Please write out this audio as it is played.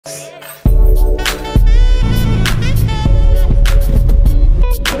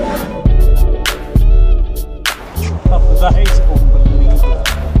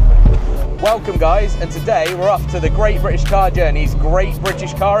Welcome guys, and today we're off to the Great British Car Journey's Great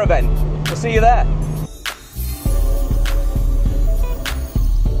British Car event. We'll see you there.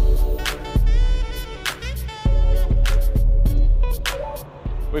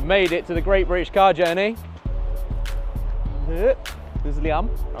 We've made it to the Great British Car Journey. There's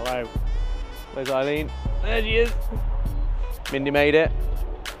Liam. Hello. There's Eileen. There she is. Mindy made it.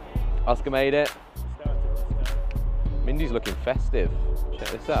 Oscar made it. Mindy's looking festive. Check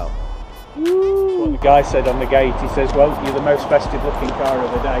this out. That's what the guy said on the gate. He says, well, you're the most festive looking car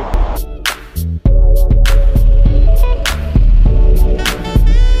of the day.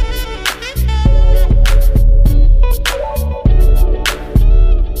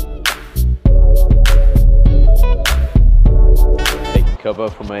 Taking cover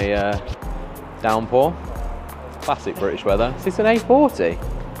from a downpour. Classic British weather. Is this an A40?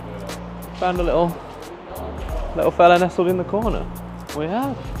 Found a little fella nestled in the corner. We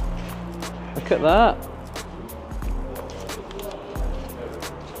have. Look at that.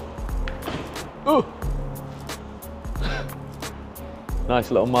 Ooh.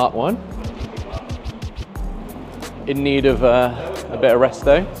 Nice little Mark 1. In need of a bit of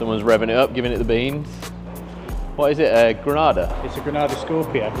resto. Someone's revving it up, giving it the beans. What is it, a Granada? It's a Granada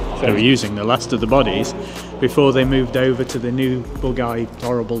Scorpio. So they were using the last of the bodies before they moved over to the new bug-eyed,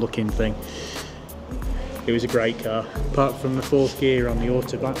 horrible looking thing. It was a great car, apart from the fourth gear on the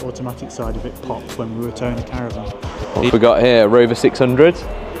automatic side of it popped when we were towing a caravan. What we got here, Rover 600.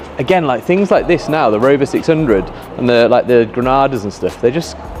 Again, like things like this now, the Rover 600 and the Granadas and stuff, they're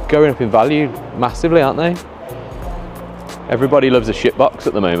just going up in value massively, aren't they? Everybody loves a shitbox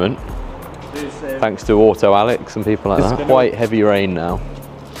at the moment, thanks to Auto Alex and people like that. Quite heavy rain now.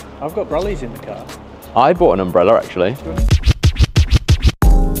 I've got brollies in the car. I bought an umbrella actually.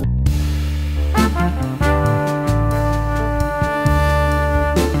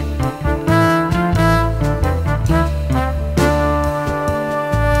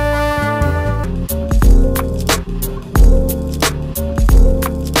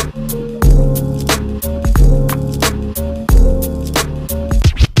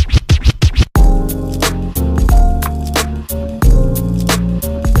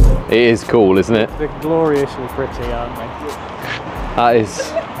 It is cool, isn't it? They're gloriously pretty, aren't they? That is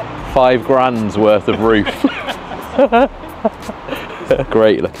 £5 worth of roof.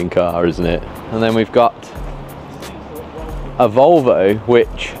 Great looking car, isn't it? And then we've got a Volvo,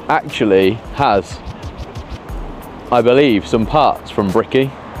 which actually has, I believe, some parts from Bricky,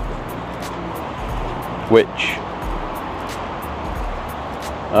 which,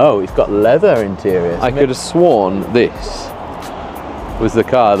 oh, it's got leather interior. I could have sworn this was the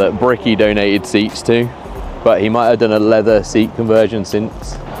car that Bricky donated seats to, but he might have done a leather seat conversion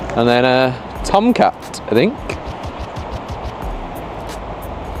since. And then a Tomcat, I think.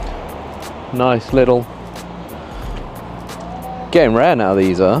 Nice little, getting rare now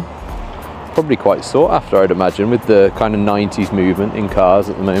these are. Probably quite sought after, I'd imagine, with the kind of 90s movement in cars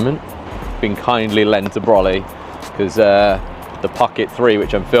at the moment. Been kindly lent a brolly because the Pocket 3,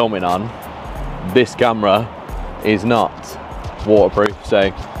 which I'm filming on, this camera is not waterproof, so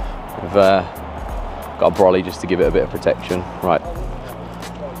I've got a brolly just to give it a bit of protection. Right,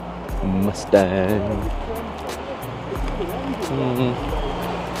 Mustang.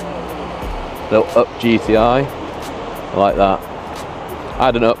 Little Up GTI, I like that. I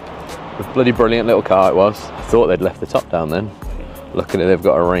had an Up, a bloody brilliant little car it was. I thought they'd left the top down then. Luckily they've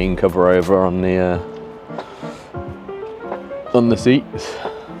got a rain cover over on the seats.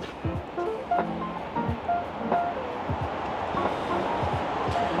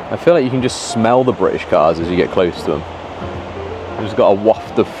 I feel like you can just smell the British cars as you get close to them. We've just got a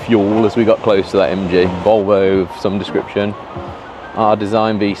waft of fuel as we got close to that MG. Volvo of some description. R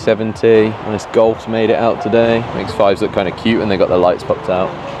Design V70, and this Golf's made it out today. Makes 5s look kind of cute and they got their lights popped out.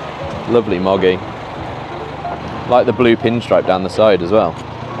 Lovely moggy. Like the blue pinstripe down the side as well.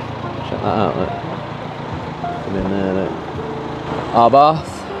 Check that out, look. Come in there, look. Arbath.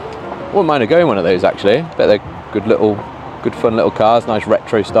 Wouldn't mind going one of those actually. Bet they're good fun little cars. Nice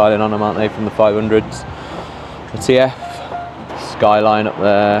retro styling on them, aren't they, from the 500s. The TF. Skyline up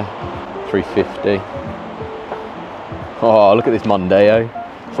there. 350. Oh, look at this Mondeo.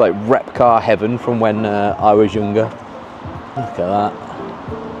 It's like rep car heaven from when I was younger. Look at that.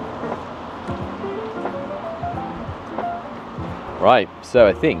 Right, so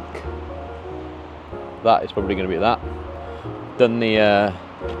I think that is probably going to be that. Done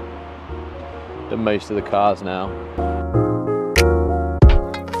most of the cars now.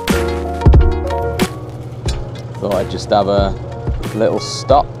 Thought I'd just have a little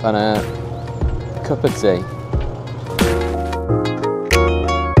stop and a cup of tea.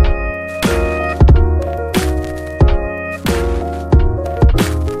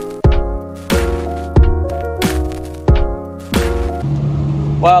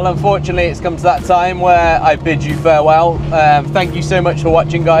 Well, unfortunately, it's come to that time where I bid you farewell. Thank you so much for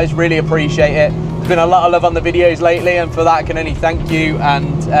watching, guys. Really appreciate it. There's been a lot of love on the videos lately, and for that I can only thank you,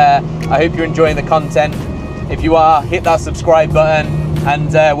 and I hope you're enjoying the content. If you are, hit that subscribe button,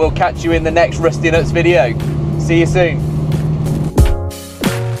 and we'll catch you in the next Rusty Nuts video. See you soon.